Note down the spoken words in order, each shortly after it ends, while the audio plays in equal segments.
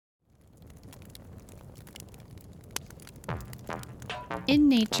In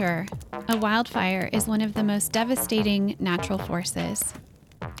nature, a wildfire is one of the most devastating natural forces.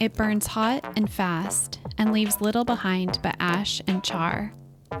 It burns hot and fast and leaves little behind but ash and char.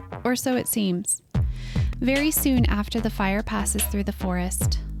 Or so it seems. Very soon after the fire passes through the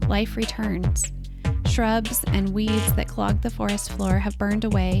forest, life returns. Shrubs and weeds that clog the forest floor have burned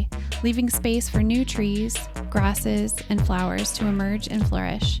away, leaving space for new trees, grasses, and flowers to emerge and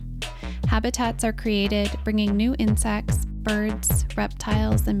flourish. Habitats are created, bringing new insects, birds,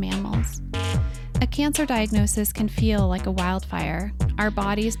 reptiles, and mammals. A cancer diagnosis can feel like a wildfire, our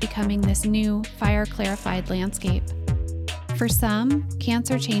bodies becoming this new, fire-clarified landscape. For some,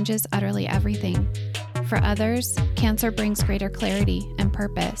 cancer changes utterly everything. For others, cancer brings greater clarity and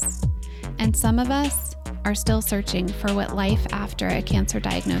purpose. And some of us are still searching for what life after a cancer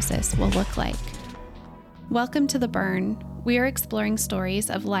diagnosis will look like. Welcome to The Burn. We are exploring stories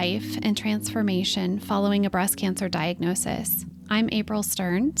of life and transformation following a breast cancer diagnosis. I'm April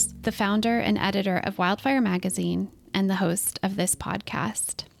Stearns, the founder and editor of Wildfire Magazine and the host of this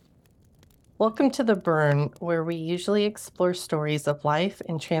podcast. Welcome to The Burn, where we usually explore stories of life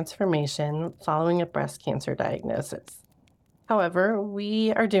and transformation following a breast cancer diagnosis. However,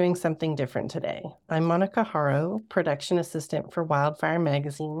 we are doing something different today. I'm Monica Haro, production assistant for Wildfire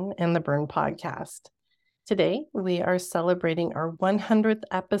Magazine and the Burn podcast. Today, we are celebrating our 100th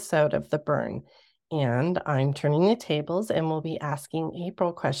episode of The Burn, and I'm turning the tables and we'll be asking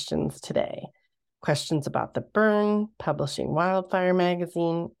April questions today. Questions about The Burn, publishing Wildfire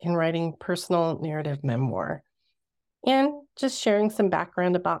Magazine, and writing personal narrative memoir. And just sharing some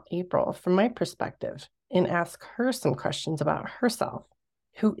background about April from my perspective and ask her some questions about herself.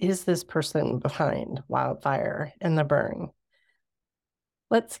 Who is this person behind Wildfire and The Burn?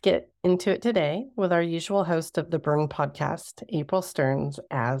 Let's get into it today with our usual host of the Burn podcast, April Stearns,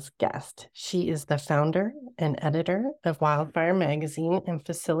 as guest. She is the founder and editor of Wildfire Magazine and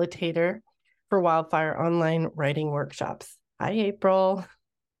facilitator for Wildfire online writing workshops. Hi, April.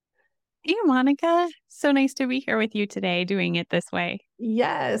 Hey, Monica. So nice to be here with you today, doing it this way.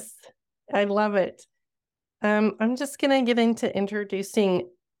 Yes, I love it. I'm just going to get into introducing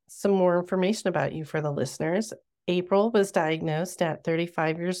some more information about you for the listeners. April was diagnosed at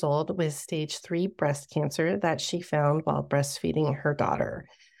 35 years old with stage 3 breast cancer that she found while breastfeeding her daughter.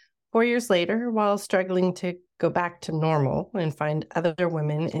 4 years later, while struggling to go back to normal and find other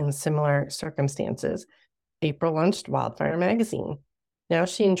women in similar circumstances, April launched Wildfire Magazine. Now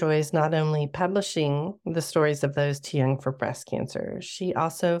she enjoys not only publishing the stories of those too young for breast cancer, she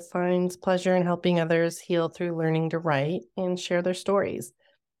also finds pleasure in helping others heal through learning to write and share their stories.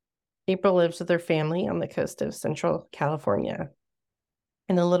 April lives with her family on the coast of Central California.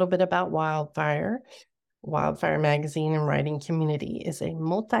 And a little bit about Wildfire. Wildfire Magazine and Writing Community is a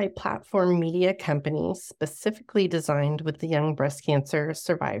multi-platform media company specifically designed with the young breast cancer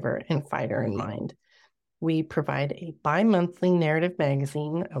survivor and fighter in mind. We provide a bi-monthly narrative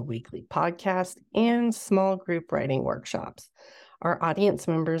magazine, a weekly podcast, and small group writing workshops. Our audience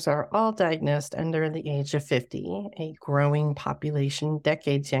members are all diagnosed under the age of 50, a growing population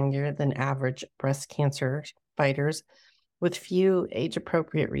decades younger than average breast cancer fighters, with few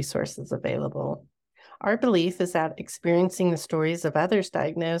age-appropriate resources available. Our belief is that experiencing the stories of others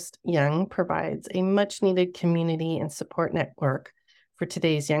diagnosed young provides a much-needed community and support network for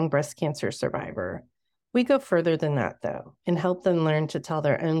today's young breast cancer survivor. We go further than that, though, and help them learn to tell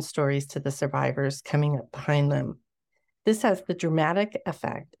their own stories to the survivors coming up behind them. This has the dramatic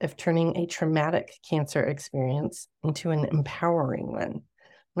effect of turning a traumatic cancer experience into an empowering one.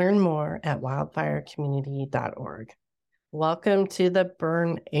 Learn more at wildfirecommunity.org. Welcome to The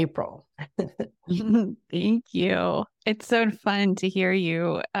Burn, April. Thank you. It's so fun to hear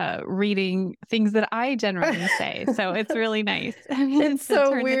you reading things that I generally say. So it's really nice. It's to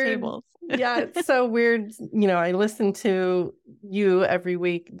so turn weird. The tables. Yeah, it's so weird. You know, I listen to you every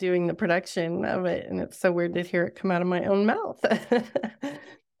week doing the production of it, and it's so weird to hear it come out of my own mouth.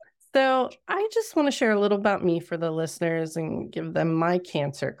 So I just want to share a little about me for the listeners and give them my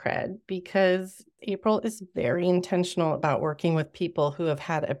cancer cred, because April is very intentional about working with people who have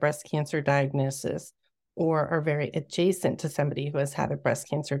had a breast cancer diagnosis or are very adjacent to somebody who has had a breast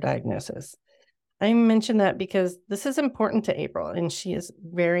cancer diagnosis. I mention that because this is important to April, and she is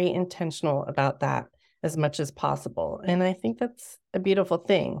very intentional about that as much as possible. And I think that's a beautiful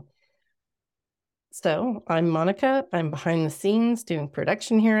thing. So I'm Monica. I'm behind the scenes doing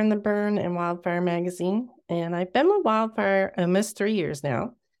production here in The Burn and Wildfire Magazine. And I've been with Wildfire almost 3 years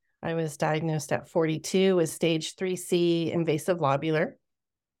now. I was diagnosed at 42 with stage 3C invasive lobular.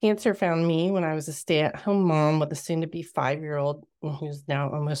 Cancer found me when I was a stay-at-home mom with a soon-to-be 5-year-old who's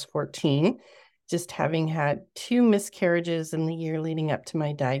now almost 14. just having had 2 miscarriages in the year leading up to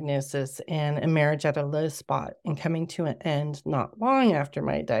my diagnosis and a marriage at a low spot and coming to an end not long after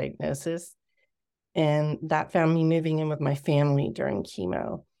my diagnosis. And that found me moving in with my family during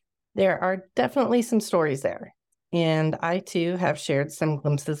chemo. There are definitely some stories there. And I too have shared some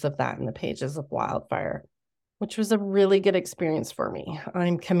glimpses of that in the pages of Wildfire, which was a really good experience for me.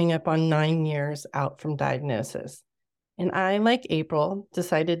 I'm coming up on 9 years out from diagnosis. And I, like April,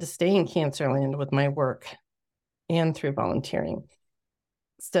 decided to stay in Cancerland with my work and through volunteering.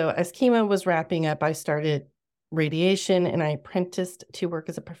 So as chemo was wrapping up, I started radiation and I apprenticed to work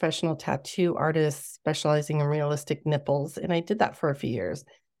as a professional tattoo artist specializing in realistic nipples. And I did that for a few years.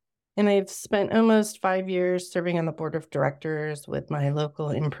 And I've spent almost 5 years serving on the board of directors with my local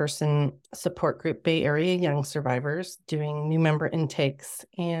in-person support group, Bay Area Young Survivors, doing new member intakes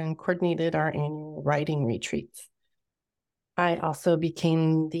and coordinated our annual writing retreats. I also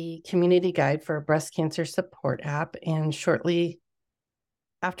became the community guide for a breast cancer support app. And shortly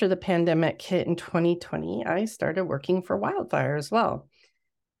after the pandemic hit in 2020, I started working for Wildfire as well.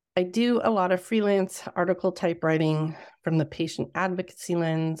 I do a lot of freelance article type writing from the patient advocacy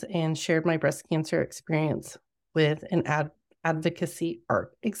lens and shared my breast cancer experience with an advocacy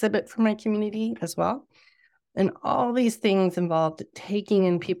art exhibit for my community as well. And all these things involved taking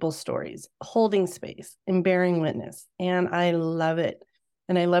in people's stories, holding space, and bearing witness. And I love it.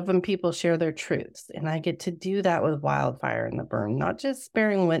 And I love when people share their truths. And I get to do that with Wildfire in the Burn, not just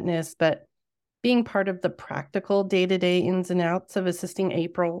bearing witness, but being part of the practical day-to-day ins and outs of assisting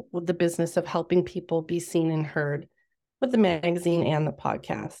April with the business of helping people be seen and heard with the magazine and the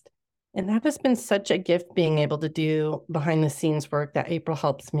podcast. And that has been such a gift, being able to do behind the scenes work that April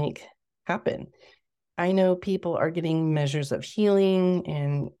helps make happen. I know people are getting measures of healing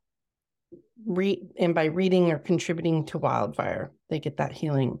and by reading or contributing to Wildfire, they get that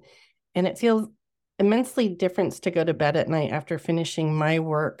healing. And it feels immensely different to go to bed at night after finishing my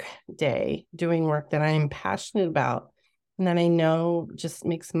work day, doing work that I am passionate about and that I know just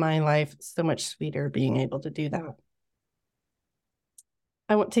makes my life so much sweeter being able to do that.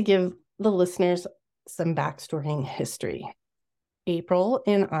 I want to give the listeners some backstory and history. April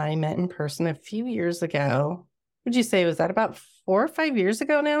and I met in person a few years ago. Would you say, was that about 4 or 5 years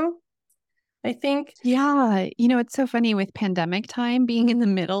ago now? I think. Yeah. It's so funny with pandemic time being in the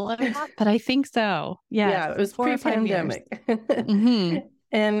middle of that, but I think so. Yes, Yeah, it was 4 or 5 years. pre-pandemic.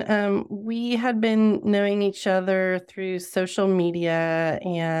 And we had been knowing each other through social media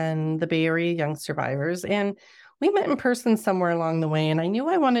and the Bay Area Young Survivors. And we met in person somewhere along the way. And I knew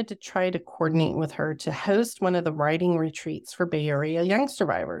I wanted to try to coordinate with her to host one of the writing retreats for Bay Area Young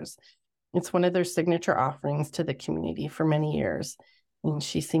Survivors. It's one of their signature offerings to the community for many years. And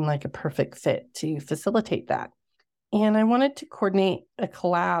she seemed like a perfect fit to facilitate that. And I wanted to coordinate a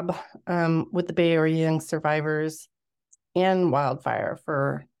collab with the Bay Area Young Survivors and Wildfire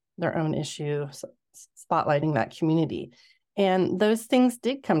for their own issue, spotlighting that community. And those things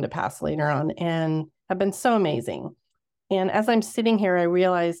did come to pass later on and have been so amazing. And as I'm sitting here, I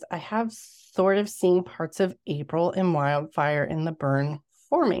realized I have sort of seen parts of April and Wildfire in the Burn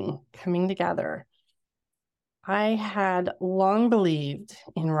forming, coming together. I had long believed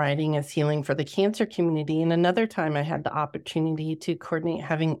in writing as healing for the cancer community. And another time I had the opportunity to coordinate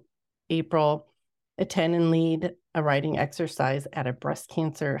having April attend and lead a writing exercise at a breast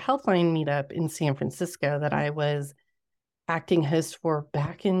cancer helpline meetup in San Francisco that I was acting host for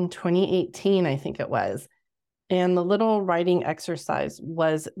back in 2018, I think it was. And the little writing exercise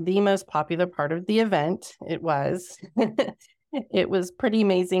was the most popular part of the event. It was. It was pretty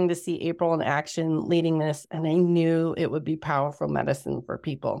amazing to see April in action leading this, and I knew it would be powerful medicine for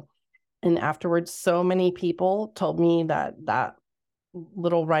people. And afterwards, so many people told me that that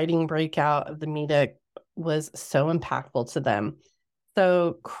little writing breakout of the meetup was so impactful to them.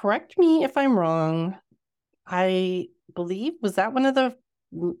 So correct me if I'm wrong. I believe, was that one of the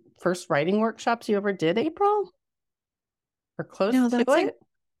first writing workshops you ever did, April? Or close to it?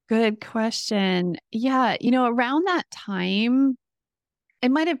 Good question. Yeah, around that time, it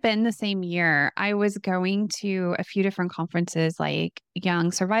might have been the same year, I was going to a few different conferences like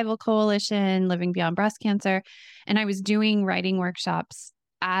Young Survival Coalition, Living Beyond Breast Cancer, and I was doing writing workshops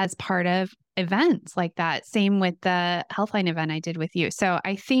as part of events like that. Same with the Healthline event I did with you. So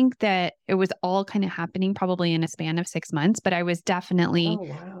I think that it was all kind of happening probably in a span of 6 months, but I was definitely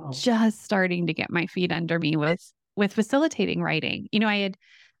just starting to get my feet under me with facilitating writing. I had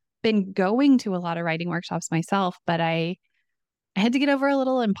been going to a lot of writing workshops myself, but I had to get over a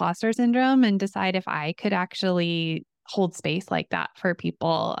little imposter syndrome and decide if I could actually hold space like that for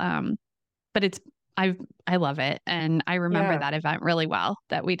people. But I love it. And I remember that event really well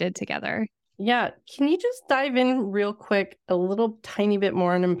that we did together. Yeah. Can you just dive in real quick, a little tiny bit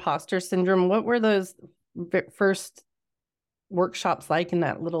more on imposter syndrome? What were those first workshops like in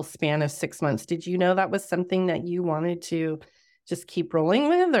that little span of 6 months? Did you know that was something that you wanted to just keep rolling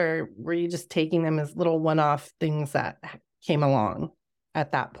with, or were you just taking them as little one-off things that came along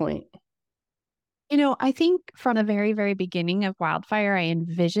at that point? I think from the very, very beginning of Wildfire, I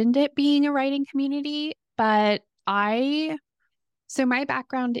envisioned it being a writing community, but so my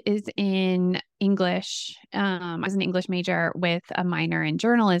background is in English. I was an English major with a minor in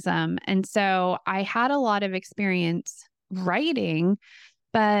journalism. And so I had a lot of experience writing,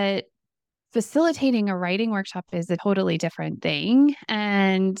 but facilitating a writing workshop is a totally different thing.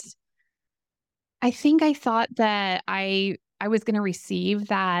 And I think I thought that I was going to receive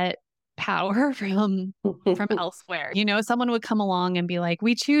that power from elsewhere. Someone would come along and be like,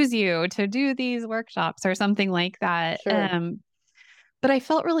 "We choose you to do these workshops," or something like that. Sure. But I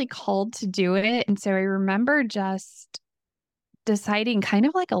felt really called to do it. And so I remember just deciding, kind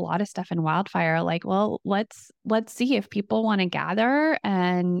of like a lot of stuff in Wildfire, like, well, let's see if people want to gather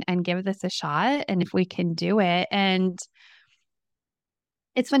and give this a shot and if we can do it. And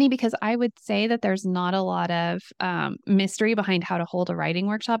it's funny because I would say that there's not a lot of mystery behind how to hold a writing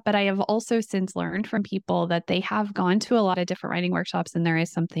workshop, but I have also since learned from people that they have gone to a lot of different writing workshops and there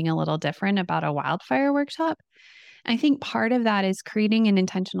is something a little different about a Wildfire workshop. I think part of that is creating an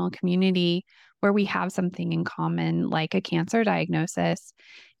intentional community where we have something in common, like a cancer diagnosis.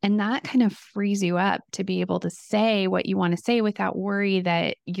 And that kind of frees you up to be able to say what you want to say without worry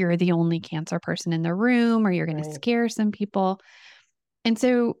that you're the only cancer person in the room or you're going to Right. scare some people. And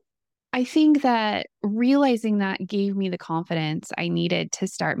so I think that realizing that gave me the confidence I needed to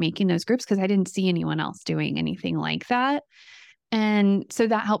start making those groups because I didn't see anyone else doing anything like that. And so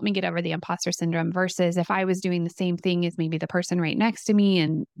that helped me get over the imposter syndrome versus if I was doing the same thing as maybe the person right next to me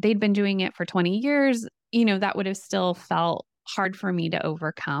and they'd been doing it for 20 years, that would have still felt hard for me to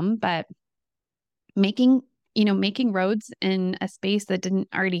overcome. But making roads in a space that didn't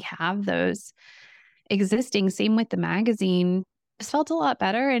already have those existing, same with the magazine, just felt a lot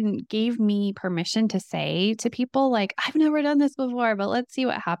better and gave me permission to say to people like, I've never done this before, but let's see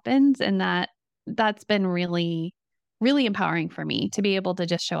what happens. And that's been really, really empowering for me to be able to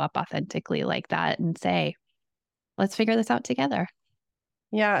just show up authentically like that and say, let's figure this out together.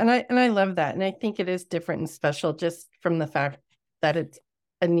 Yeah, and I love that. And I think it is different and special just from the fact that it's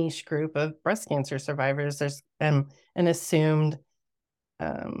a niche group of breast cancer survivors. There's an assumed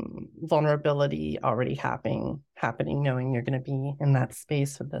vulnerability already happening, knowing you're going to be in that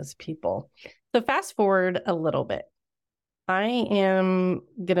space with those people. So fast forward a little bit. I am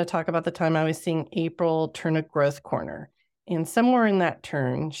going to talk about the time I was seeing April turn a growth corner. And somewhere in that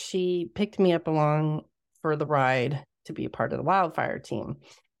turn, she picked me up along for the ride to be a part of the Wildfire team.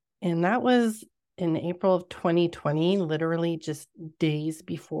 And that was in April of 2020, literally just days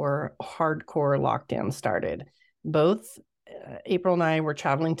before hardcore lockdown started. Both April and I were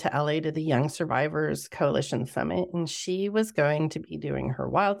traveling to LA to the Young Survivors Coalition Summit, and she was going to be doing her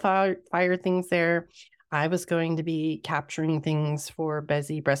wildfire things there. I was going to be capturing things for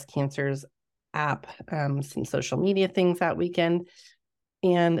Bezi Breast Cancer's app, some social media things that weekend.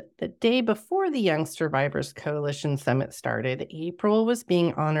 And the day before the Young Survivors Coalition Summit started, April was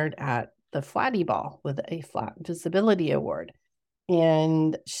being honored at the Flatty Ball with a Flat Visibility Award.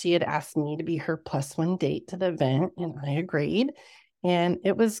 And she had asked me to be her +1 date to the event, and I agreed. And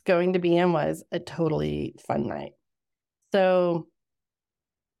it was going to be and was a totally fun night. So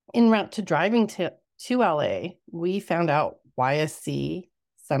en route to driving to LA, we found out YSC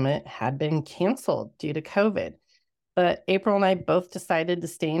Summit had been canceled due to COVID. But April and I both decided to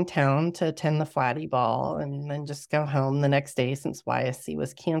stay in town to attend the Flatty Ball and then just go home the next day since YSC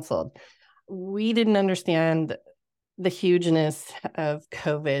was canceled. We didn't understand the hugeness of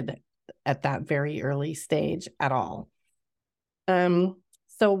COVID at that very early stage at all.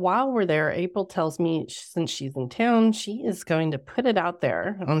 So while we're there, April tells me since she's in town, she is going to put it out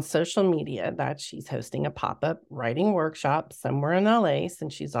there on social media that she's hosting a pop-up writing workshop somewhere in LA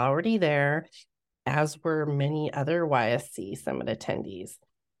since she's already there, as were many other YSC Summit attendees.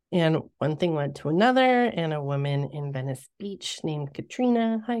 And one thing led to another, and a woman in Venice Beach named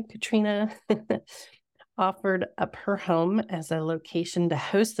Katrina, hi Katrina, offered up her home as a location to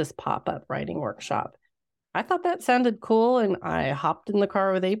host this pop-up writing workshop. I thought that sounded cool, and I hopped in the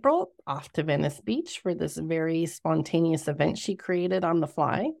car with April off to Venice Beach for this very spontaneous event she created on the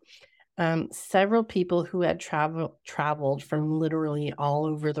fly. Several people who had traveled from literally all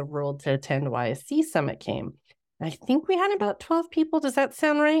over the world to attend YSC Summit came. I think we had about 12 people. Does that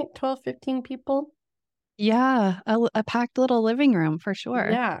sound right? 12, 15 people? Yeah, a packed little living room for sure.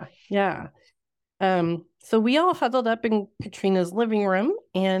 Yeah, yeah. So we all huddled up in Katrina's living room,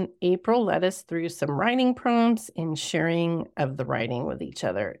 and April led us through some writing prompts and sharing of the writing with each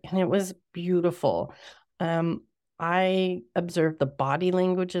other. And it was beautiful. I observed the body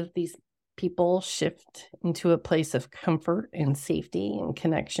language of these people shift into a place of comfort and safety and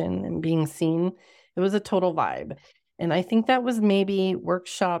connection and being seen. It was a total vibe. And I think that was maybe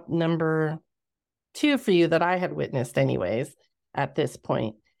workshop number 2 for you that I had witnessed, anyways, at this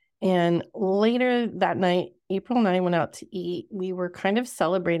point. And later that night, April and I went out to eat. We were kind of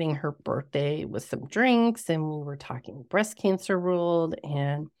celebrating her birthday with some drinks, and we were talking breast cancer world,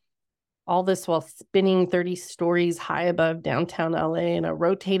 and all this while spinning 30 stories high above downtown LA in a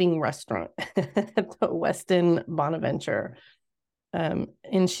rotating restaurant at the Westin Bonaventure.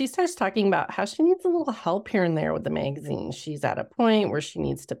 And she starts talking about how she needs a little help here and there with the magazine. She's at a point where she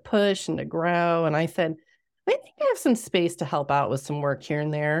needs to push and to grow. And I said, I think I have some space to help out with some work here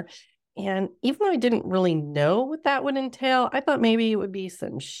and there. And even though I didn't really know what that would entail, I thought maybe it would be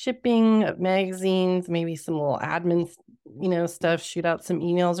some shipping of magazines, maybe some little admin, stuff, shoot out some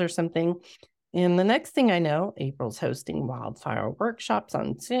emails or something. And the next thing I know, April's hosting wildfire workshops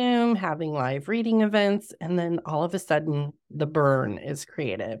on Zoom, having live reading events, and then all of a sudden, The Burn is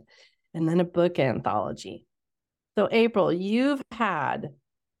creative, and then a book anthology. So, April, you've had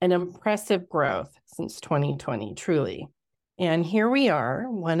an impressive growth since 2020, truly. And here we are,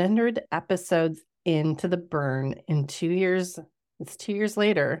 100 episodes into The Burn in 2 years. It's 2 years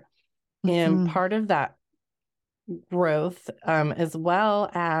later. And part of that growth, as well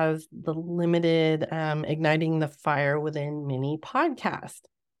as the limited Igniting the Fire Within mini podcast.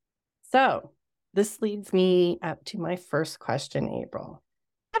 So this leads me up to my first question, April.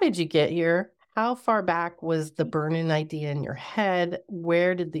 How did you get here? How far back was the burn-in idea in your head?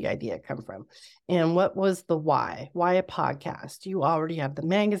 Where did the idea come from? And what was the why? Why a podcast? You already have the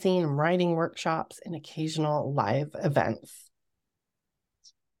magazine and writing workshops and occasional live events.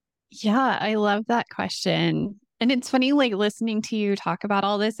 Yeah, I love that question. And it's funny, like listening to you talk about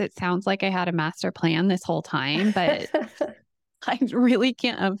all this, it sounds like I had a master plan this whole time, but I really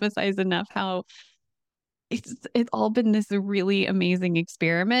can't emphasize enough how it's all been this really amazing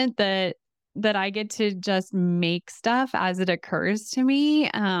experiment that I get to just make stuff as it occurs to me.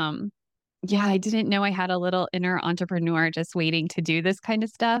 Yeah, I didn't know I had a little inner entrepreneur just waiting to do this kind of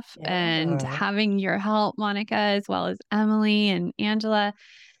stuff. And having your help, Monica, as well as Emily and Angela,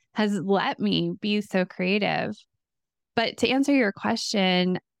 has let me be so creative. But to answer your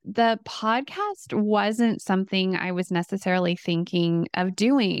question, the podcast wasn't something I was necessarily thinking of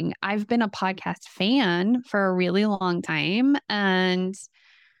doing. I've been a podcast fan for a really long time, and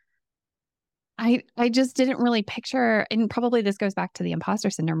I just didn't really picture, and probably this goes back to the imposter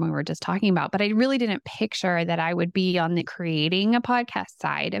syndrome we were just talking about, but I really didn't picture that I would be on the creating a podcast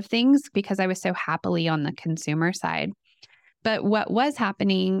side of things because I was so happily on the consumer side. But what was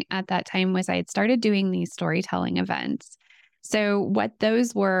happening at that time was I had started doing these storytelling events. So, what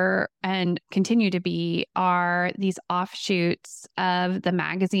those were and continue to be are these offshoots of the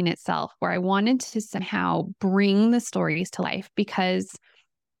magazine itself, where I wanted to somehow bring the stories to life because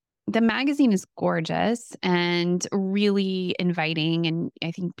the magazine is gorgeous and really inviting. And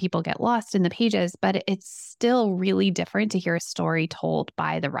I think people get lost in the pages, but it's still really different to hear a story told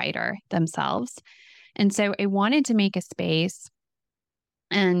by the writer themselves. And so I wanted to make a space,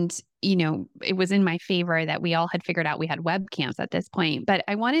 and, it was in my favor that we all had figured out we had webcams at this point, but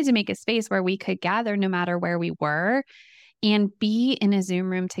I wanted to make a space where we could gather no matter where we were and be in a Zoom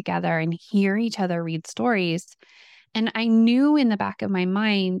room together and hear each other read stories. And I knew in the back of my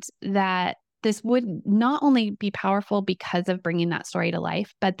mind that this would not only be powerful because of bringing that story to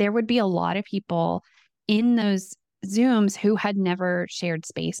life, but there would be a lot of people in those Zooms who had never shared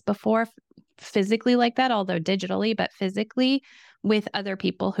space before physically like that, although digitally, but physically with other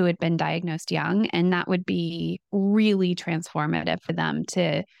people who had been diagnosed young. And that would be really transformative for them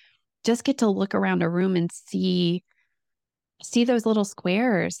to just get to look around a room and see those little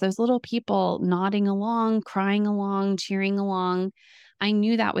squares, those little people nodding along, crying along, cheering along. I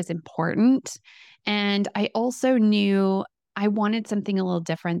knew that was important. And I also knew I wanted something a little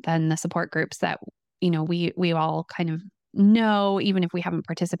different than the support groups that, we all kind of know, even if we haven't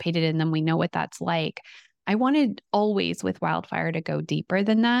participated in them, we know what that's like. I wanted always with Wildfire to go deeper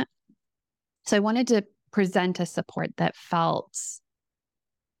than that. So I wanted to present a support that felt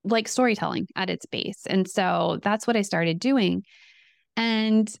like storytelling at its base. And so that's what I started doing.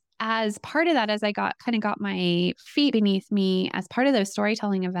 And as part of that, as I got my feet beneath me as part of those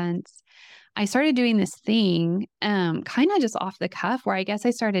storytelling events, I started doing this thing, kind of just off the cuff, where I guess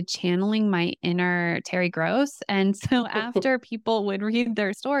I started channeling my inner Terry Gross. And so after people would read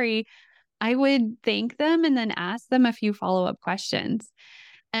their story, I would thank them and then ask them a few follow-up questions.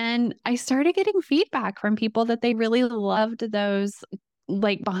 And I started getting feedback from people that they really loved those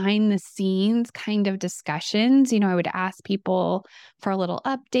like behind the scenes kind of discussions. I would ask people for a little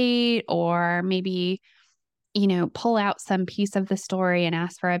update, or maybe, pull out some piece of the story and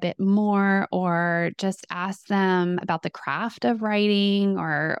ask for a bit more, or just ask them about the craft of writing,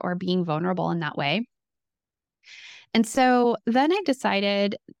 or being vulnerable in that way. And so then I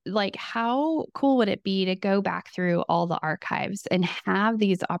decided, like, how cool would it be to go back through all the archives and have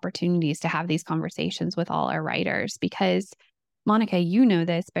these opportunities to have these conversations with all our writers? Because, Monica, you know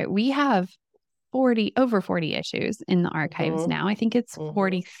this, but we have over 40 issues in the archives now. I think it's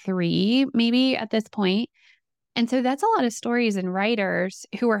 43 maybe at this point. And so that's a lot of stories and writers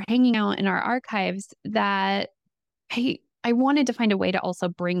who are hanging out in our archives that, hey, I wanted to find a way to also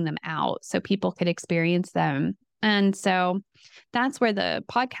bring them out so people could experience them. And so that's where the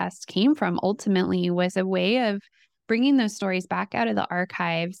podcast came from, ultimately, was a way of bringing those stories back out of the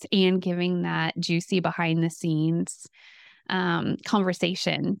archives and giving that juicy behind the scenes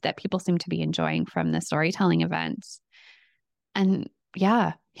conversation that people seem to be enjoying from the storytelling events. And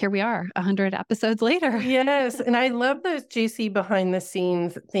yeah, here we are 100 episodes later. Yes. And I love those juicy behind the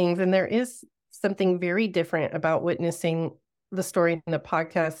scenes things. And there is something very different about witnessing the story in the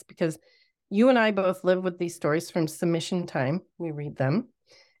podcast, because you and I both live with these stories from submission time. We read them,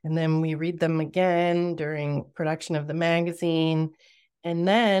 and then we read them again during production of the magazine. And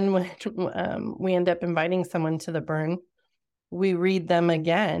then when we end up inviting someone to the burn, we read them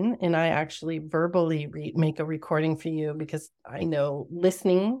again. And I actually verbally make a recording for you, because I know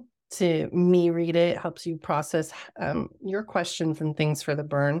listening to me read it helps you process your questions and things for the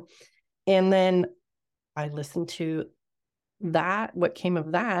burn. And then I listen to that, what came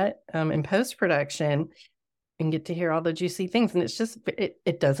of that in post-production, and get to hear all the juicy things. And it's just,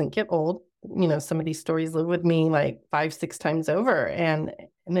 it doesn't get old. Some of these stories live with me like 5-6 times over, and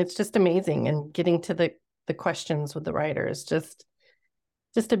it's just amazing. And getting to the questions with the writers, just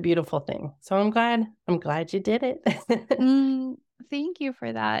a beautiful thing. So I'm glad you did it. Thank you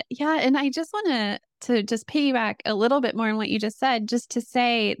for that. Yeah. And I just want to just piggyback a little bit more on what you just said, just to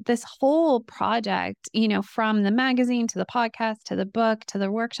say this whole project, from the magazine to the podcast, to the book, to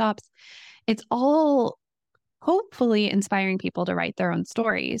the workshops, it's all hopefully inspiring people to write their own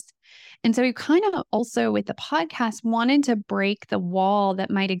stories. And so we kind of also, with the podcast, wanted to break the wall that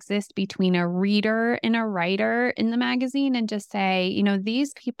might exist between a reader and a writer in the magazine, and just say,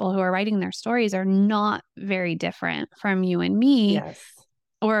 these people who are writing their stories are not very different from you and me. Yes.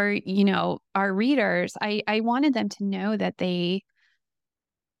 Or, our readers. I wanted them to know that they're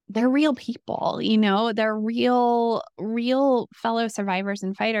real people, they're real fellow survivors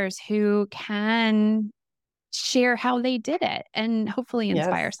and fighters who can share how they did it, and hopefully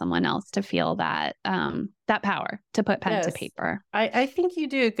inspire someone else to feel that that power to put pen to paper. I think you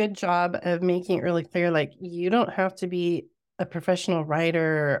do a good job of making it really clear, like, you don't have to be a professional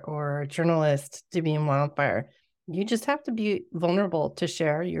writer or journalist to be in wildfire. You just have to be vulnerable to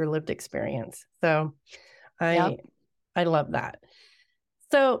share your lived experience. So I love that.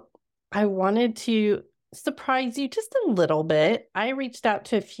 So I wanted to surprise you just a little bit. I reached out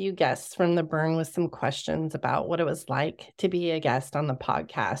to a few guests from the burn with some questions about what it was like to be a guest on the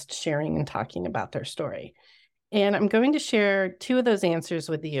podcast, sharing and talking about their story. And I'm going to share 2 of those answers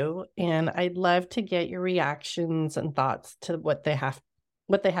with you. And I'd love to get your reactions and thoughts to what they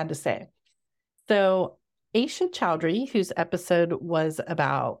had to say. So Aisha Chowdhury, whose episode was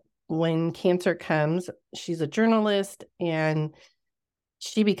about when cancer comes, she's a journalist, and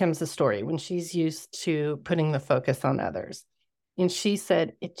she becomes the story when she's used to putting the focus on others. And she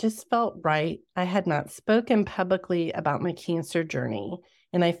said, "It just felt right. I had not spoken publicly about my cancer journey,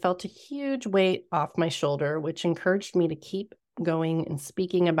 and I felt a huge weight off my shoulder, which encouraged me to keep going and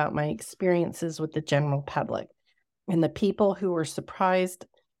speaking about my experiences with the general public and the people who were surprised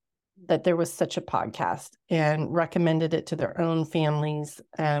that there was such a podcast and recommended it to their own families,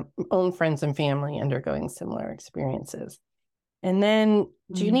 own friends and family undergoing similar experiences." And then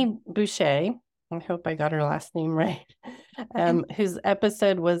Junie Boucher, I hope I got her last name right, whose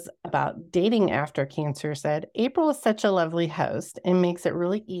episode was about dating after cancer, said, "April is such a lovely host and makes it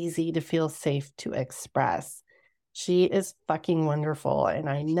really easy to feel safe to express. She is fucking wonderful. And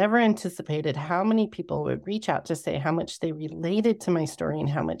I never anticipated how many people would reach out to say how much they related to my story and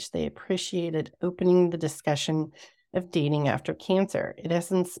how much they appreciated opening the discussion of dating after cancer. It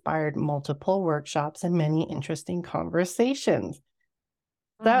has inspired multiple workshops and many interesting conversations.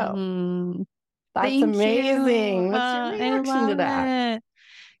 So that's Thank amazing. you. What's your I reaction to love that? it.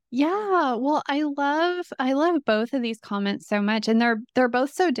 Yeah, well, I love both of these comments so much, and they're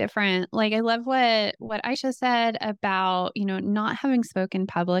both so different. Like I love what Aisha said about, not having spoken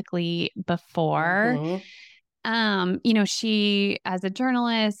publicly before. Mhm. She as a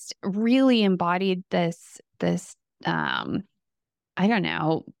journalist really embodied this um I don't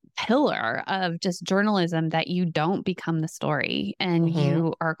know, pillar of just journalism that you don't become the story and Mhm.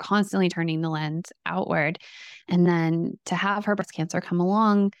 you are constantly turning the lens outward. And then to have her breast cancer come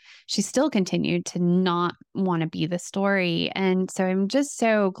along, she still continued to not want to be the story. And so I'm just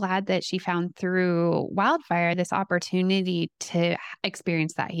so glad that she found through Wildfire this opportunity to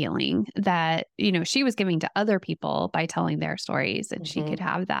experience that healing that, she was giving to other people by telling their stories, and she could Mhm.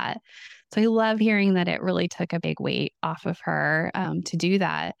 have that. So I love hearing that it really took a big weight off of her to do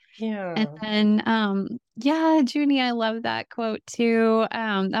that. And Yeah. then, yeah, Junie, I love that quote too.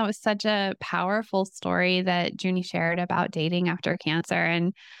 That was such a powerful story that Junie shared about dating after cancer.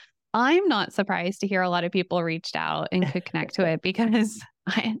 And I'm not surprised to hear a lot of people reached out and could connect to it because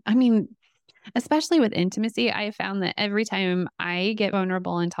I mean, especially with intimacy, I have found that every time I get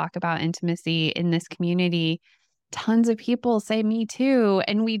vulnerable and talk about intimacy in this community, tons of people say me too.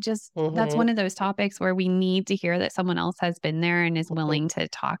 And that's one Mhm. of those topics where we need to hear that someone else has been there and is Mhm. willing to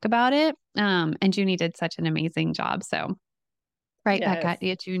talk about it. And Junie did such an amazing job. So right back Yes. at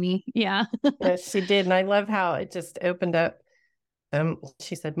you, Junie. Yeah. Yes, she did. And I love how it just opened up.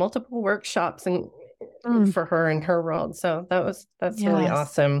 She said multiple workshops and Mm, for her and her world. So that's really yes.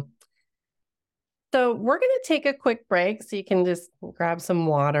 awesome. So we're going to take a quick break so you can just grab some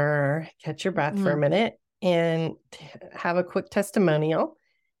water, catch your breath for a Mm. minute, and have a quick testimonial.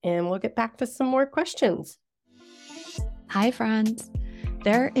 And we'll get back to some more questions. Hi, friends.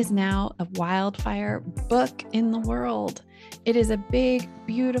 There is now a Wildfire book in the world. It is a big,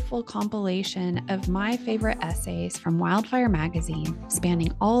 beautiful compilation of my favorite essays from Wildfire magazine,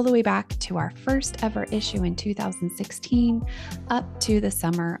 spanning all the way back to our first ever issue in 2016 up to the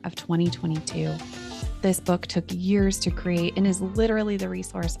summer of 2022. This book took years to create and is literally the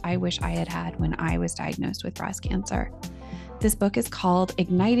resource I wish I had had when I was diagnosed with breast cancer. This book is called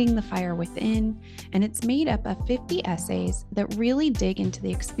Igniting the Fire Within, and it's made up of 50 essays that really dig into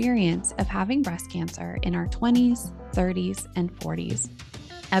the experience of having breast cancer in our 20s, 30s, and 40s.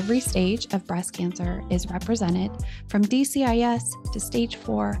 Every stage of breast cancer is represented, from DCIS to stage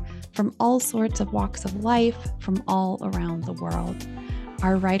 4, from all sorts of walks of life from all around the world.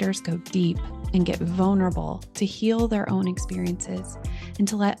 Our writers go deep and get vulnerable to heal their own experiences and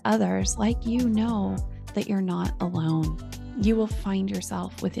to let others like you know that you're not alone. You will find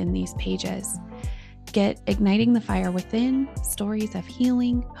yourself within these pages. Get Igniting the Fire Within, stories of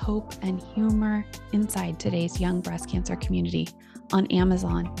healing, hope, and humor inside today's young breast cancer community on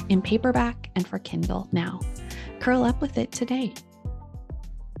Amazon, in paperback, and for Kindle now. Curl up with it today.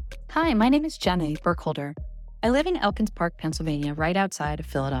 Hi, my name is Jenny Burkholder. I live in Elkins Park, Pennsylvania, right outside of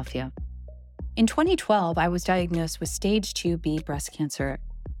Philadelphia. In 2012, I was diagnosed with stage 2B breast cancer.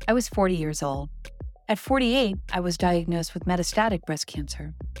 I was 40 years old. At 48, I was diagnosed with metastatic breast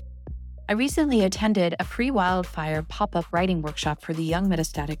cancer. I recently attended a free Wildfire pop-up writing workshop for the young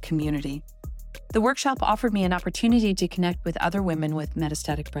metastatic community. The workshop offered me an opportunity to connect with other women with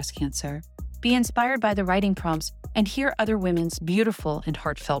metastatic breast cancer, be inspired by the writing prompts, and hear other women's beautiful and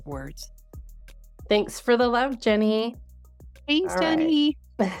heartfelt words. Thanks for the love, Jenny. Thanks, All right. Jenny.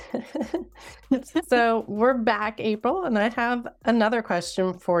 So we're back, April, and I have another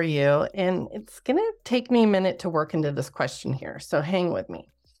question for you. And it's going to take me a minute to work into this question here. So hang with me.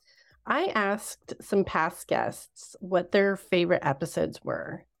 I asked some past guests what their favorite episodes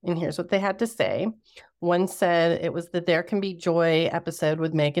were. And here's what they had to say. One said it was the There Can Be Joy episode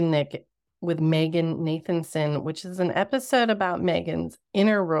with Megan Nathanson, which is an episode about Megan's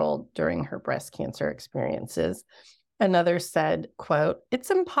inner world during her breast cancer experiences. Another said, quote, "It's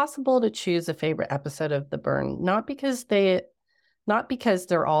impossible to choose a favorite episode of The Burn, not because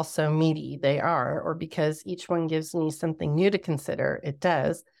they're all so meaty, they are, or because each one gives me something new to consider, it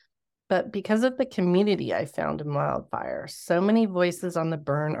does, but because of the community I found in Wildfire. So many voices on The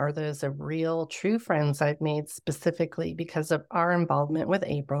Burn are those of real, true friends I've made specifically because of our involvement with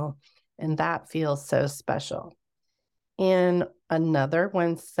April, and that feels so special." And another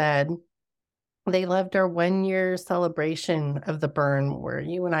one said, they loved our 1-year celebration of The Burn, where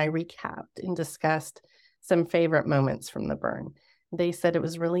you and I recapped and discussed some favorite moments from The Burn. They said it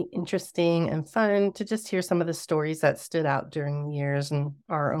was really interesting and fun to just hear some of the stories that stood out during the years and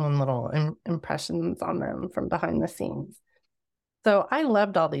our own little impressions on them from behind the scenes. So I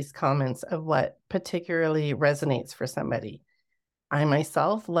loved all these comments of what particularly resonates for somebody. I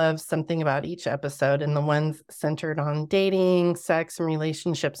myself love something about each episode, and the ones centered on dating, sex, and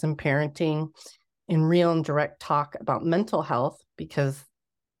relationships and parenting, and real and direct talk about mental health, because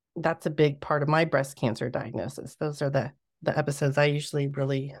that's a big part of my breast cancer diagnosis. Those are the episodes I usually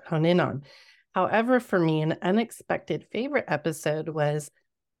really hone in on. However, for me, an unexpected favorite episode was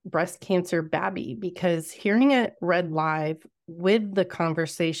Breast Cancer Babby, because hearing it read live with the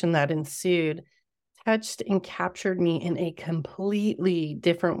conversation that ensued touched and captured me in a completely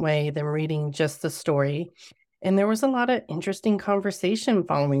different way than reading just the story. And there was a lot of interesting conversation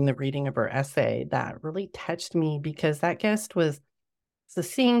following the reading of her essay that really touched me, because that guest was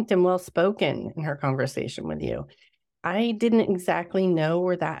succinct and well-spoken in her conversation with you. I didn't exactly know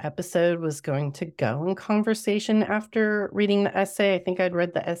where that episode was going to go in conversation after reading the essay. I think I'd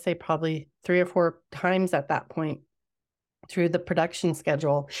read the essay probably 3 or 4 times at that point through the production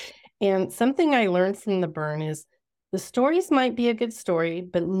schedule. And something I learned from the burn is the stories might be a good story,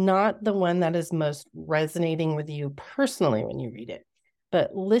 but not the one that is most resonating with you personally when you read it.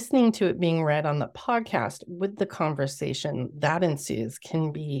 But listening to it being read on the podcast with the conversation that ensues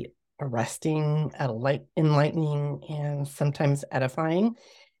can be arresting, enlightening, and sometimes edifying.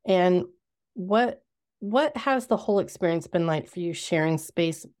 And what has the whole experience been like for you, sharing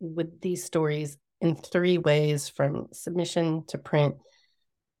space with these stories in 3 ways, from submission to print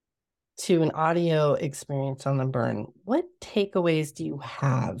to an audio experience on the burn? What takeaways do you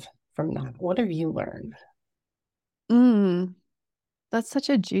have from that? What have you learned? That's such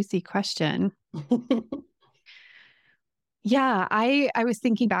a juicy question. Yeah, I was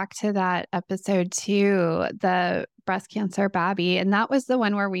thinking back to that episode too, the breast cancer Babby, and that was the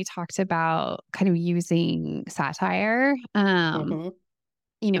one where we talked about kind of using satire,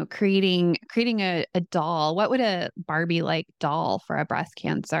 creating a doll. What would a Barbie-like doll for a breast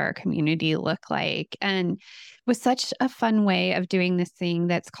cancer community look like? And it was such a fun way of doing this thing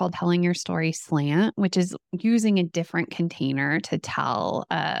that's called telling your story slant, which is using a different container to tell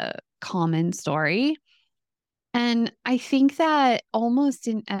a common story. And I think that almost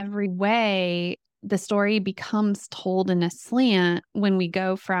in every way, the story becomes told in a slant when we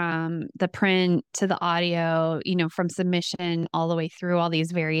go from the print to the audio, from submission all the way through all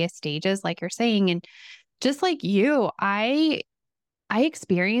these various stages, like you're saying. And just like you, I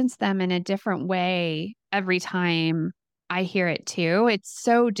experience them in a different way every time I hear it too. It's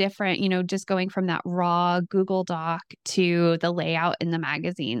so different, just going from that raw Google Doc to the layout in the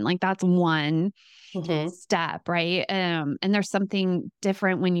magazine. Like that's one step, right? And there's something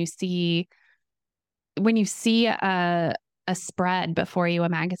different when you see a spread before you, a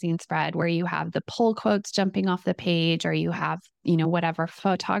magazine spread where you have the pull quotes jumping off the page, or you have, whatever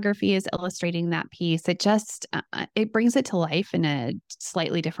photography is illustrating that piece. It just, it brings it to life in a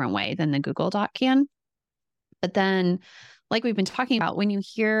slightly different way than the Google Doc can. But then, like we've been talking about, when you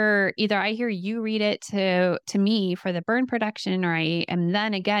hear, either I hear you read it to me for the burn production, or I am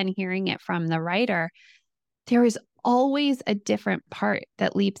then again hearing it from the writer, there is always a different part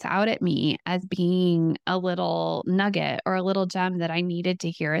that leaps out at me as being a little nugget or a little gem that I needed to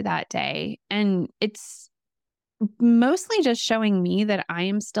hear that day. And it's mostly just showing me that I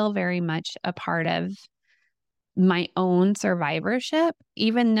am still very much a part of my own survivorship,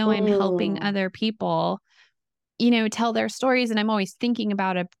 even though I'm helping other people, tell their stories. And I'm always thinking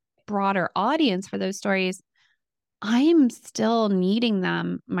about a broader audience for those stories. I am still needing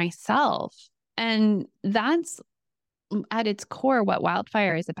them myself. And that's at its core what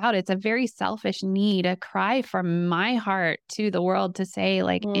Wildfire is about. It's a very selfish need, a cry from my heart to the world to say,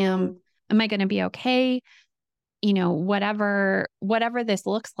 like, am I going to be okay? Whatever this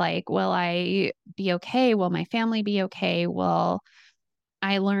looks like, will I be okay? Will my family be okay? Will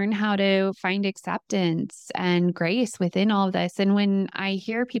I learn how to find acceptance and grace within all of this? And when I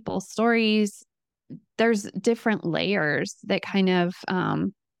hear people's stories, there's different layers that kind of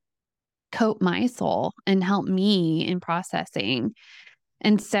coat my soul and help me in processing.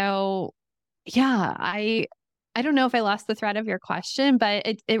 And so, yeah, I don't know if I lost the thread of your question, but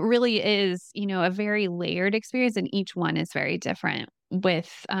it really is, a very layered experience, and each one is very different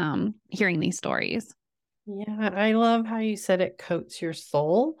with hearing these stories. Yeah, I love how you said it coats your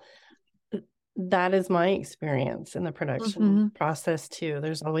soul. That is my experience in the production process too.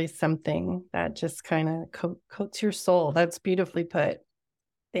 There's always something that just kind of coats your soul. That's beautifully put.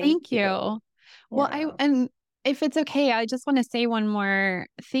 Thank you. Well, and if it's okay, I just want to say one more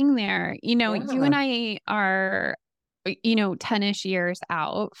thing there. You and I are 10-ish years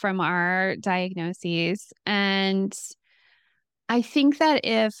out from our diagnoses. And I think that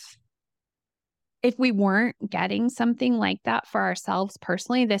if we weren't getting something like that for ourselves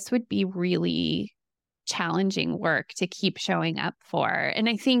personally, this would be really challenging work to keep showing up for. And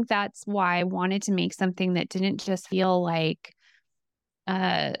I think that's why I wanted to make something that didn't just feel like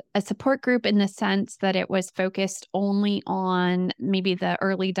a support group in the sense that it was focused only on maybe the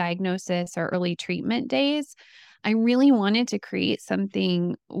early diagnosis or early treatment days. I really wanted to create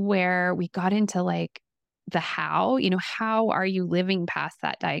something where we got into like the how are you living past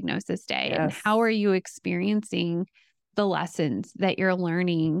that diagnosis day? And Yes. how are you experiencing the lessons that you're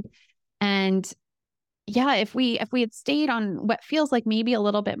learning? And yeah, if we had stayed on what feels like maybe a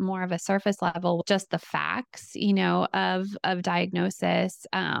little bit more of a surface level, just the facts, of diagnosis,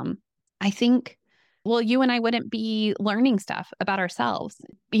 I think, well, you and I wouldn't be learning stuff about ourselves,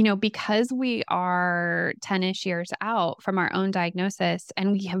 because we are 10-ish years out from our own diagnosis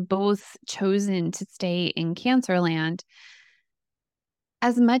and we have both chosen to stay in cancer land.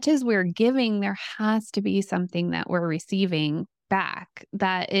 As much as we're giving, there has to be something that we're receiving back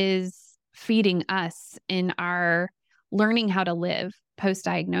that is feeding us in our learning how to live post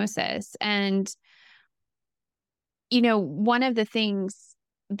diagnosis. And, one of the things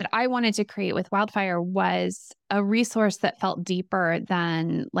that I wanted to create with Wildfire was a resource that felt deeper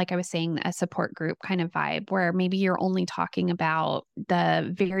than, like I was saying, a support group kind of vibe, where maybe you're only talking about the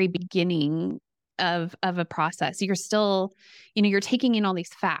very beginning of a process. You're still, you're taking in all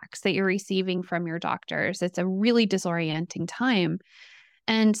these facts that you're receiving from your doctors. It's a really disorienting time.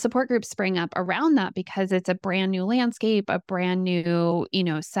 And support groups spring up around that because it's a brand new landscape, a brand new,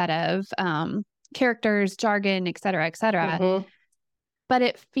 set of characters, jargon, et cetera, et cetera. Mhm. But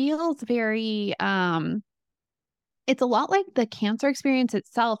it feels very, it's a lot like the cancer experience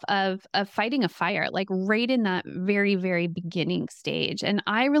itself of fighting a fire, like right in that very, very beginning stage. And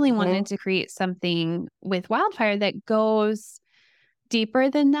I really wanted to create something with Wildfire that goes deeper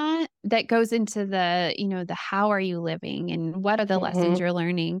than that, that goes into the how are you living and what are the lessons you're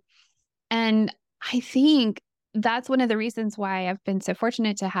learning. And I think that's one of the reasons why I've been so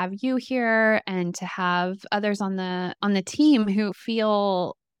fortunate to have you here and to have others on the team who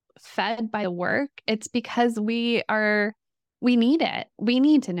feel fed by the work. It's because we need it. We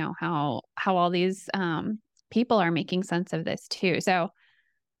need to know how all these people are making sense of this too. So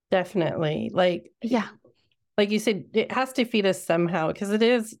Definitely. yeah. Like you said, it has to feed us somehow, because it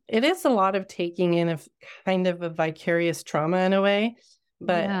is a lot of taking in of kind of a vicarious trauma in a way.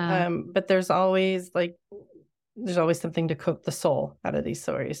 But there's always something to cook the soul out of these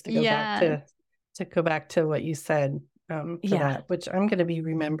stories, to go back to what you said for that, which I'm going to be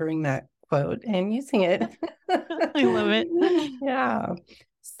remembering that quote and using it. I love it. Yeah.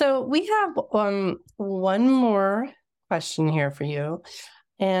 So we have one more question here for you.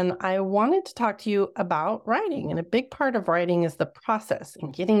 And I wanted to talk to you about writing. And a big part of writing is the process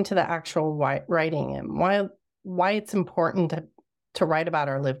and getting to the actual writing, and why it's important to write about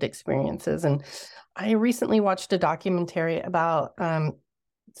our lived experiences. And I recently watched a documentary about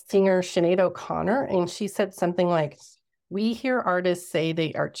singer Sinead O'Connor, and she said something like, we hear artists say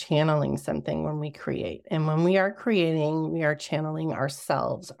they are channeling something when we create. And when we are creating, we are channeling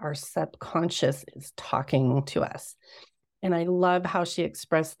ourselves. Our subconscious is talking to us. And I love how she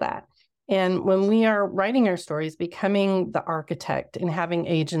expressed that. And when we are writing our stories, becoming the architect and having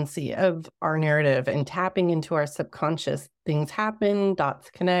agency of our narrative and tapping into our subconscious, things happen, dots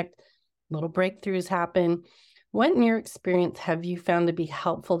connect, little breakthroughs happen. What in your experience have you found to be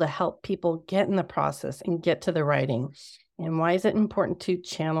helpful to help people get in the process and get to the writing? And why is it important to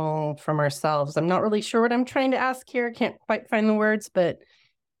channel from ourselves? I'm not really sure what I'm trying to ask here. I can't quite find the words, but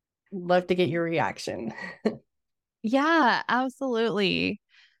love to get your reaction. Yeah, absolutely.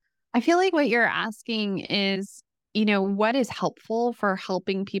 I feel like what you're asking is, what is helpful for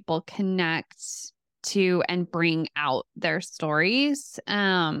helping people connect to and bring out their stories.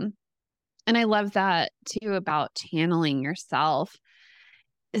 And I love that too about channeling yourself.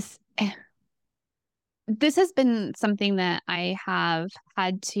 This has been something that I have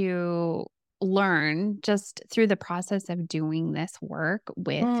had to learn just through the process of doing this work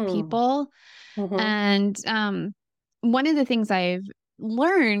with people. And one of the things I've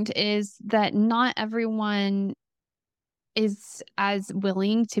learned is that not everyone is as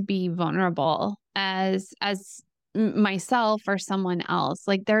willing to be vulnerable as myself or someone else.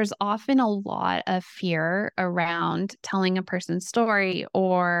 Like there's often a lot of fear around telling a person's story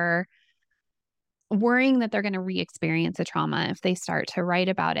or worrying that they're going to re-experience a trauma if they start to write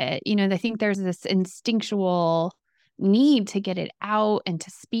about it. I think there's this instinctual need to get it out and to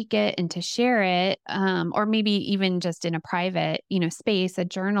speak it and to share it, or maybe even just in a private, space, a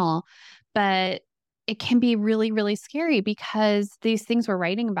journal. But it can be really, really scary because these things we're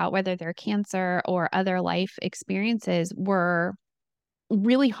writing about, whether they're cancer or other life experiences, were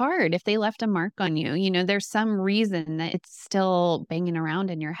really hard if they left a mark on you. There's some reason that it's still banging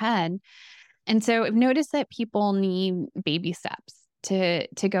around in your head. And so I've noticed that people need baby steps to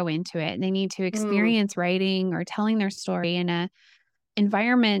go into it. They need to experience writing or telling their story in a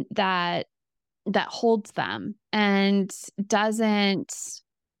environment that holds them and doesn't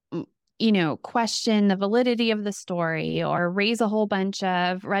question the validity of the story or raise a whole bunch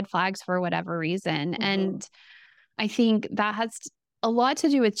of red flags for whatever reason. And I think that has a lot to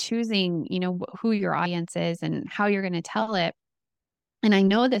do with choosing, who your audience is and how you're going to tell it. And I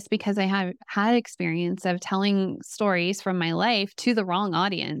know this because I have had experience of telling stories from my life to the wrong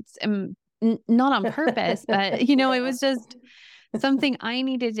audience, and not on purpose, but it was just something I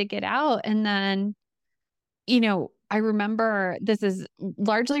needed to get out. And then, I remember, this is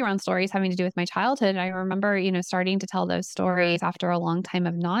largely around stories having to do with my childhood. I remember, starting to tell those stories after a long time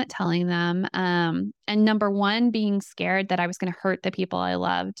of not telling them. And number one, being scared that I was going to hurt the people I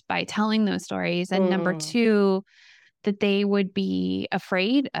loved by telling those stories. And number two, that they would be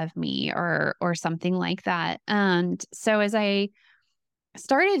afraid of me or something like that. And so as I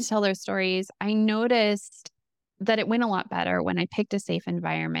started to tell those stories, I noticed that it went a lot better when I picked a safe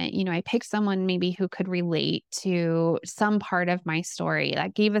environment. I picked someone maybe who could relate to some part of my story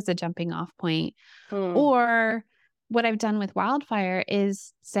that gave us a jumping off point. Or what I've done with Wildfire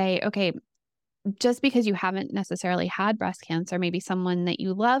is say, okay, just because you haven't necessarily had breast cancer, maybe someone that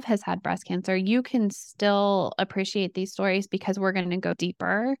you love has had breast cancer, you can still appreciate these stories because we're going to go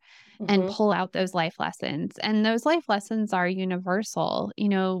deeper and pull out those life lessons. And those life lessons are universal.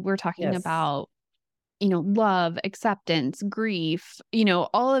 We're talking about, love, acceptance, grief,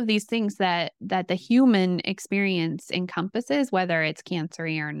 all of these things that the human experience encompasses, whether it's cancer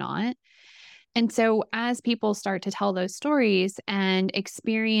or not. And so as people start to tell those stories and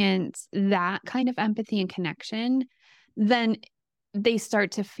experience that kind of empathy and connection, then they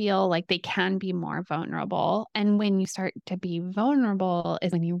start to feel like they can be more vulnerable. And when you start to be vulnerable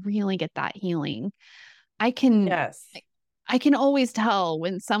is when you really get that healing. I can always tell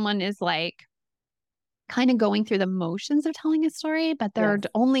when someone is like kind of going through the motions of telling a story, but they're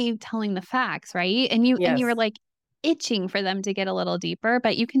only telling the facts, right? And you're like itching for them to get a little deeper,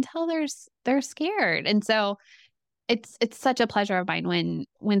 but you can tell they're scared. And so it's such a pleasure of mine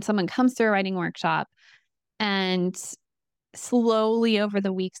when someone comes through a writing workshop and slowly over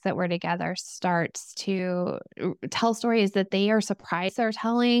the weeks that we're together starts to tell stories that they are surprised they're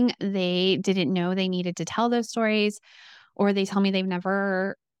telling. They didn't know they needed to tell those stories, or they tell me they've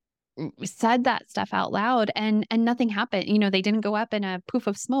never said that stuff out loud and nothing happened. They didn't go up in a poof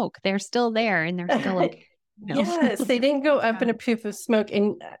of smoke. They're still there and they're still okay. Yes, they didn't go up in a poof of smoke.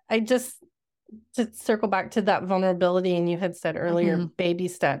 And I just, to circle back to that vulnerability, and you had said earlier, baby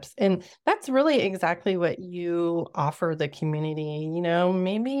steps. And that's really exactly what you offer the community.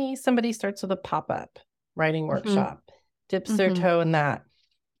 Maybe somebody starts with a pop-up writing workshop, dips their toe in that.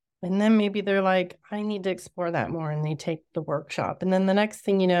 And then maybe they're like, I need to explore that more. And they take the workshop. And then the next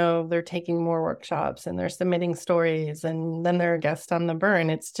thing you know, they're taking more workshops and they're submitting stories. And then they're a guest on the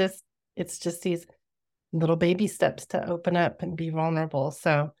burn. It's just these little baby steps to open up and be vulnerable.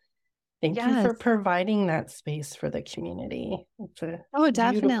 So thank you for providing that space for the community. It's a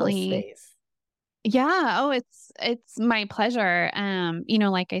definitely beautiful space. Yeah. Oh, it's my pleasure.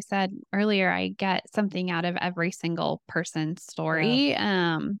 Like I said earlier, I get something out of every single person's story.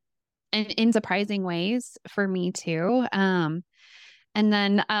 And in surprising ways for me too. And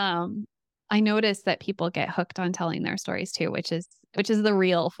then I noticed that people get hooked on telling their stories too, which is the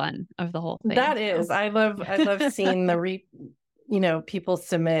real fun of the whole thing. That is. I love seeing people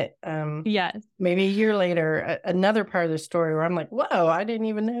submit maybe a year later another part of the story where I'm like, whoa, I didn't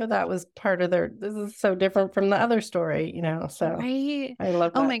even know that was part of this is so different from the other story, so right. I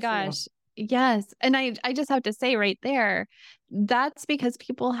love that. Oh my gosh. Yes. And I just have to say right there, that's because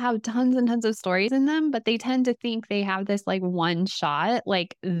people have tons and tons of stories in them, but they tend to think they have this like one shot,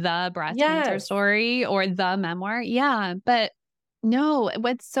 like the breast cancer story or the memoir. Yeah. But no,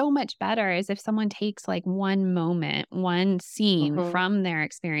 what's so much better is if someone takes like one moment, one scene from their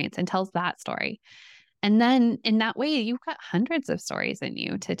experience and tells that story. And then in that way, you've got hundreds of stories in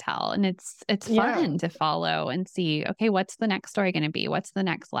you to tell. And it's fun to follow and see, okay, what's the next story going to be? What's the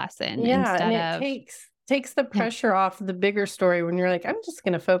next lesson? Yeah. And it takes the pressure off the bigger story when you're like, I'm just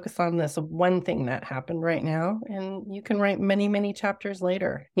going to focus on this one thing that happened right now. And you can write many, many chapters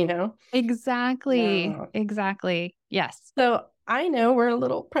later, Exactly. Yeah. Exactly. Yes. So I know we're a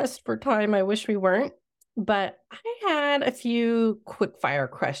little pressed for time. I wish we weren't, but I had a few quick fire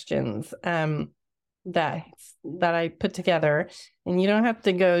questions that I put together, and you don't have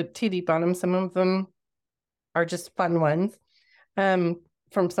to go too deep on them. Some of them are just fun ones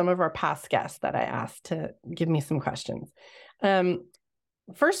from some of our past guests that I asked to give me some questions.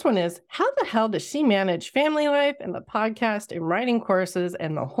 First one is, how the hell does she manage family life and the podcast and writing courses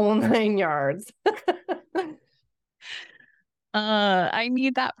and the whole 9 yards? I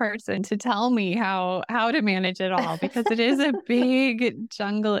need that person to tell me how to manage it all, because it is a big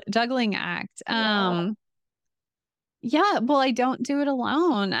juggling act. Yeah, well, I don't do it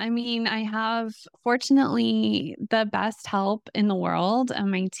alone. I mean, I have, fortunately, the best help in the world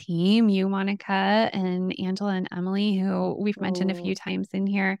on my team, you, Monica, and Angela and Emily, who we've mentioned a few times in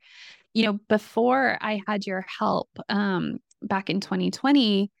here. Before I had your help, back in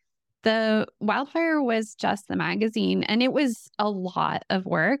 2020, the Wildfire was just the magazine, and it was a lot of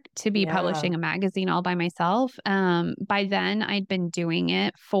work to be publishing a magazine all by myself. By then, I'd been doing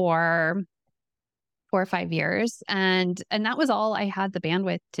it for 4 or 5 years, and that was all I had the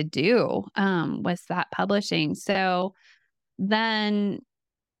bandwidth to do, was that publishing. So then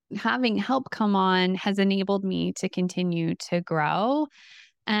having help come on has enabled me to continue to grow.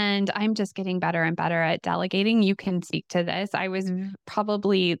 And I'm just getting better and better at delegating. You can speak to this. I was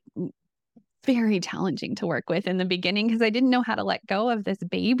probably very challenging to work with in the beginning because I didn't know how to let go of this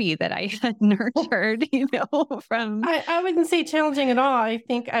baby that I had nurtured, from. I wouldn't say challenging at all. I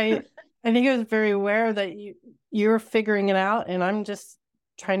think I was very aware that you're figuring it out, and I'm just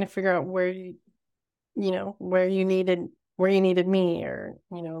trying to figure out where where you needed me, or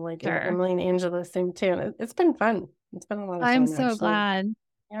like Sure. Emily and Angela, same too. And it's been fun. It's been a lot of fun. I'm so glad.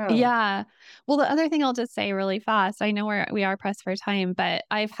 Yeah. Well, the other thing I'll just say really fast, I know we are pressed for time, but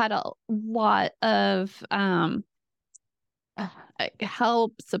I've had a lot of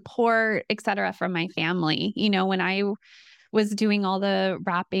help, support, etc. from my family. When I was doing all the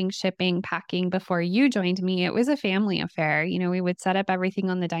wrapping, shipping, packing before you joined me, it was a family affair. We would set up everything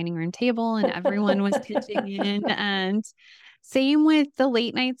on the dining room table and everyone was pitching in. And same with the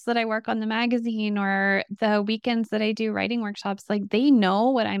late nights that I work on the magazine or the weekends that I do writing workshops. Like, they know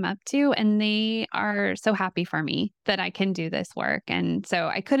what I'm up to, and they are so happy for me that I can do this work. And so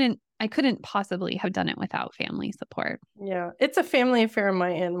I couldn't possibly have done it without family support. Yeah, it's a family affair on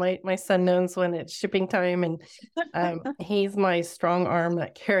my end. My son knows when it's shipping time, and he's my strong arm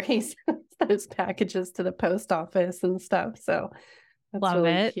that carries those packages to the post office and stuff. So that's Love really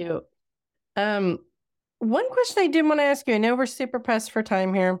it. cute. One question I did want to ask you, I know we're super pressed for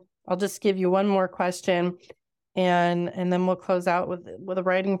time here. I'll just give you one more question, and then we'll close out with a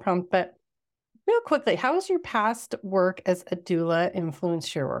writing prompt. But real quickly, how has your past work as a doula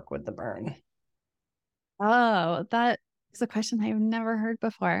influenced your work with the burn? Oh, that is a question I've never heard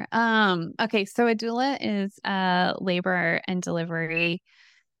before. Okay, so a doula is a labor and delivery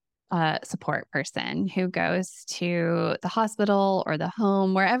support person who goes to the hospital or the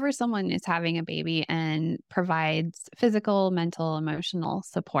home, wherever someone is having a baby, and provides physical, mental, emotional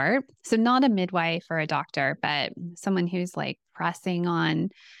support. So not a midwife or a doctor, but someone who's like pressing on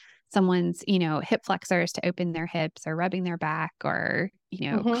someone's, hip flexors to open their hips, or rubbing their back, or,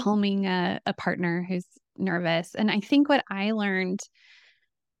 calming a partner who's nervous. And I think what I learned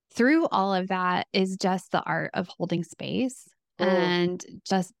through all of that is just the art of holding space and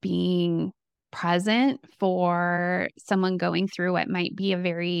just being present for someone going through what might be a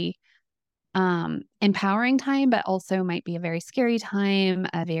very empowering time, but also might be a very scary time,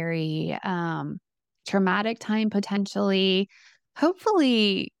 a very traumatic time, potentially,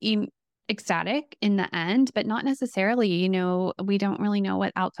 hopefully ecstatic in the end, but not necessarily. We don't really know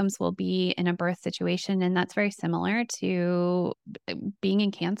what outcomes will be in a birth situation. And that's very similar to being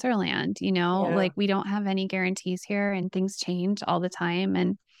in cancer land, like, we don't have any guarantees here, and things change all the time.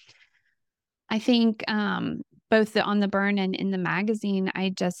 And I think both on the burn and in the magazine,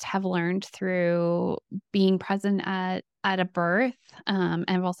 I just have learned through being present at a birth, and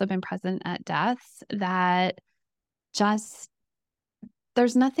I've also been present at deaths, that just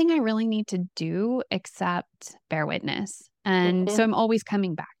there's nothing I really need to do except bear witness. And so I'm always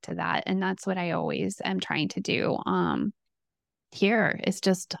coming back to that. And that's what I always am trying to do here, is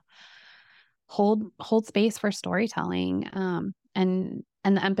just hold space for storytelling, and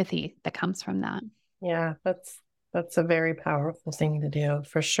the empathy that comes from that. Yeah, that's a very powerful thing to do,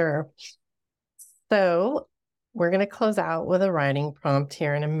 for sure. So we're going to close out with a writing prompt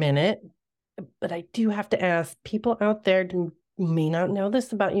here in a minute. But I do have to ask, people out there may not know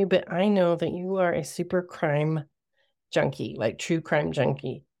this about you, but I know that you are a super crime junkie, like true crime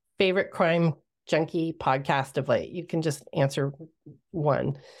junkie. Favorite crime junkie podcast of late? You can just answer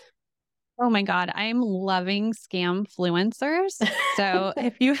one. Oh my God, I'm loving scamfluencers. So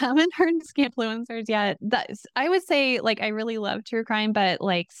if you haven't heard of scamfluencers yet, I would say like I really love true crime, but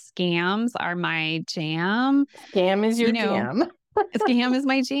like scams are my jam. Scam is your jam. Scam is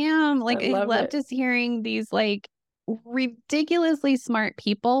my jam. Like I love it. just hearing these like ridiculously smart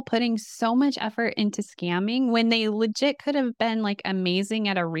people putting so much effort into scamming when they legit could have been like amazing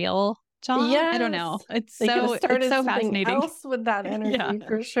at a real job. Yes. I don't know. It's they so fascinating. Else with that energy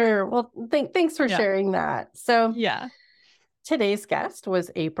for sure. Well, thanks for sharing that. So today's guest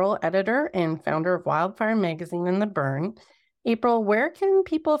was April, editor and founder of Wildfire Magazine and The Burn. April, where can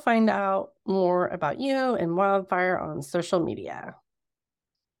people find out more about you and Wildfire on social media?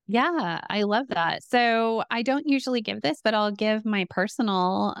 Yeah, I love that. So I don't usually give this, but I'll give my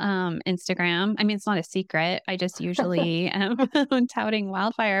personal Instagram. I mean, it's not a secret. I just usually am touting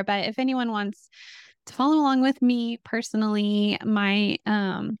Wildfire. But if anyone wants to follow along with me personally, my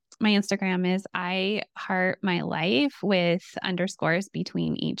Instagram is I heart my life with underscores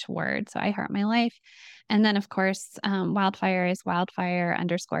between each word. So I heart my life. And then, of course, Wildfire is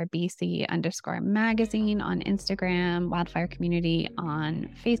Wildfire_BC_magazine on Instagram, Wildfire Community on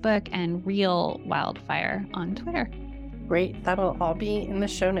Facebook, and Real Wildfire on Twitter. Great. That'll all be in the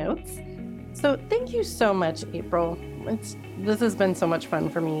show notes. So thank you so much, April. This has been so much fun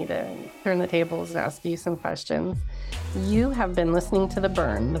for me to turn the tables and ask you some questions. You have been listening to The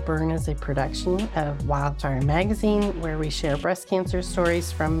Burn. The Burn is a production of Wildfire Magazine, where we share breast cancer stories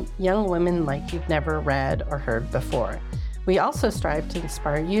from young women like you've never read or heard before. We also strive to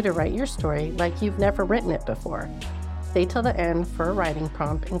inspire you to write your story like you've never written it before. Stay till the end for a writing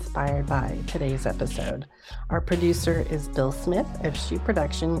prompt inspired by today's episode. Our producer is Bill Smith of Shoe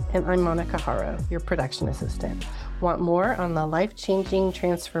Production, and I'm Monica Haro, your production assistant. Want more on the life-changing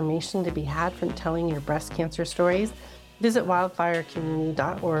transformation to be had from telling your breast cancer stories? Visit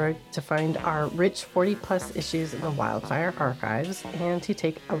wildfirecommunity.org to find our rich 40-plus issues of the Wildfire archives and to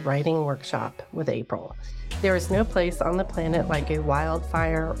take a writing workshop with April. There is no place on the planet like a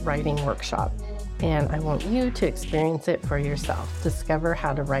Wildfire writing workshop, and I want you to experience it for yourself. Discover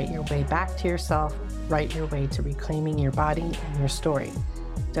how to write your way back to yourself, write your way to reclaiming your body and your story.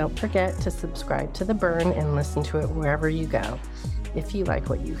 Don't forget to subscribe to The Burn and listen to it wherever you go. If you like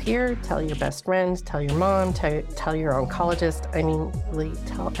what you hear, tell your best friend, tell your mom, tell your oncologist. I mean, really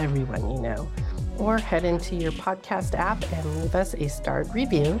tell everyone you know. Or head into your podcast app and leave us a starred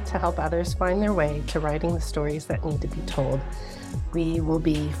review to help others find their way to writing the stories that need to be told. We will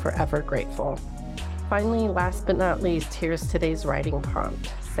be forever grateful. Finally, last but not least, here's today's writing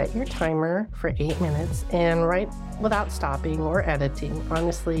prompt. Set your timer for 8 minutes and write without stopping or editing.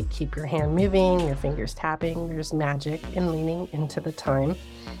 Honestly, keep your hand moving, your fingers tapping. There's magic in leaning into the time.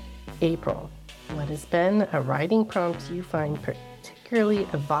 April, what has been a writing prompt you find particularly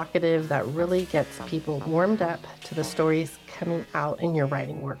evocative that really gets people warmed up to the stories coming out in your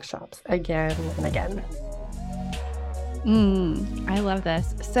writing workshops again and again? I love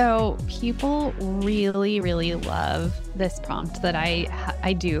this. So people really, really love this prompt that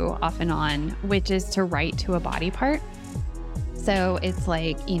I do off and on, which is to write to a body part. So it's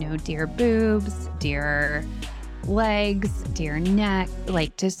like, dear boobs, dear legs, dear neck,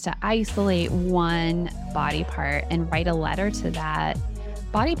 like just to isolate one body part and write a letter to that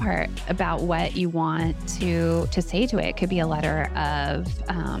body part about what you want to say to it. It could be a letter of,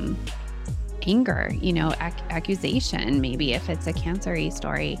 anger, accusation, maybe if it's a cancer-y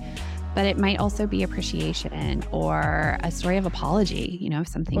story, but it might also be appreciation or a story of apology, if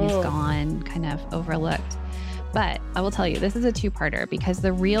something is gone, kind of overlooked. But I will tell you, this is a two-parter because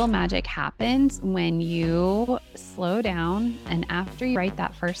the real magic happens when you slow down, and after you write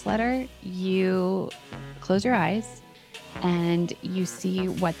that first letter, you close your eyes and you see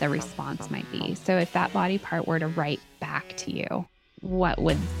what the response might be. So if that body part were to write back to you, what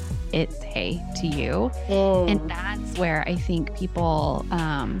would it say to you? And that's where I think people,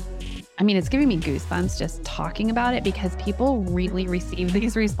 it's giving me goosebumps just talking about it because people really receive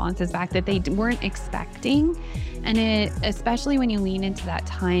these responses back that they weren't expecting. And especially when you lean into that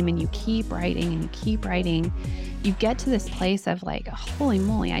time and you keep writing, you get to this place of like, holy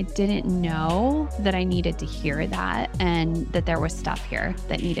moly, I didn't know that I needed to hear that and that there was stuff here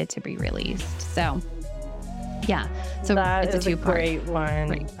that needed to be released. So Yeah. So That it's a is a two-part. great one.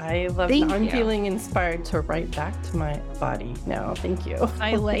 Right. I love Thank that. I'm you. feeling inspired to write back to my body now. Thank you.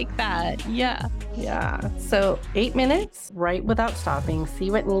 I like that. Yeah. Yeah. So 8 minutes, write without stopping,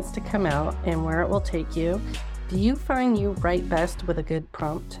 see what needs to come out and where it will take you. Do you find you write best with a good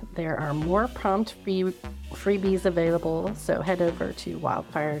prompt? There are more prompt freebies available, so head over to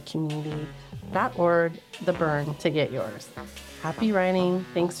wildfirecommunity.org, The Burn, to get yours. Happy writing.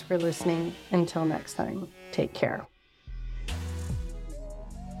 Thanks for listening. Until next time, take care.